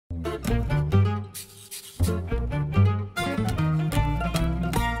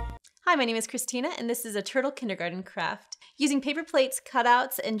Hi, my name is Christina, and this is a turtle kindergarten craft. Using paper plates,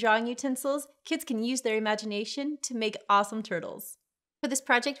 cutouts, and drawing utensils, kids can use their imagination to make awesome turtles. For this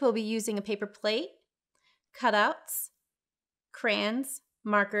project, we'll be using a paper plate, cutouts, crayons,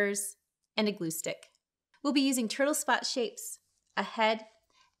 markers, and a glue stick. We'll be using turtle spot shapes, a head,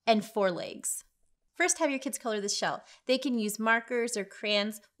 and 4 legs. First, have your kids color the shell. They can use markers or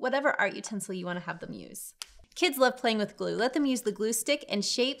crayons, whatever art utensil you want to have them use. Kids love playing with glue. Let them use the glue stick and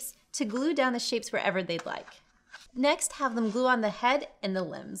shapes to glue down the shapes wherever they'd like. Next, have them glue on the head and the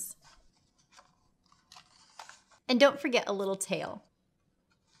limbs. And don't forget a little tail.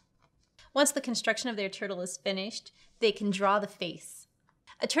 Once the construction of their turtle is finished, they can draw the face.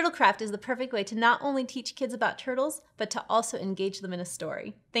 A turtle craft is the perfect way to not only teach kids about turtles, but to also engage them in a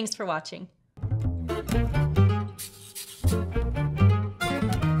story. Thanks for watching.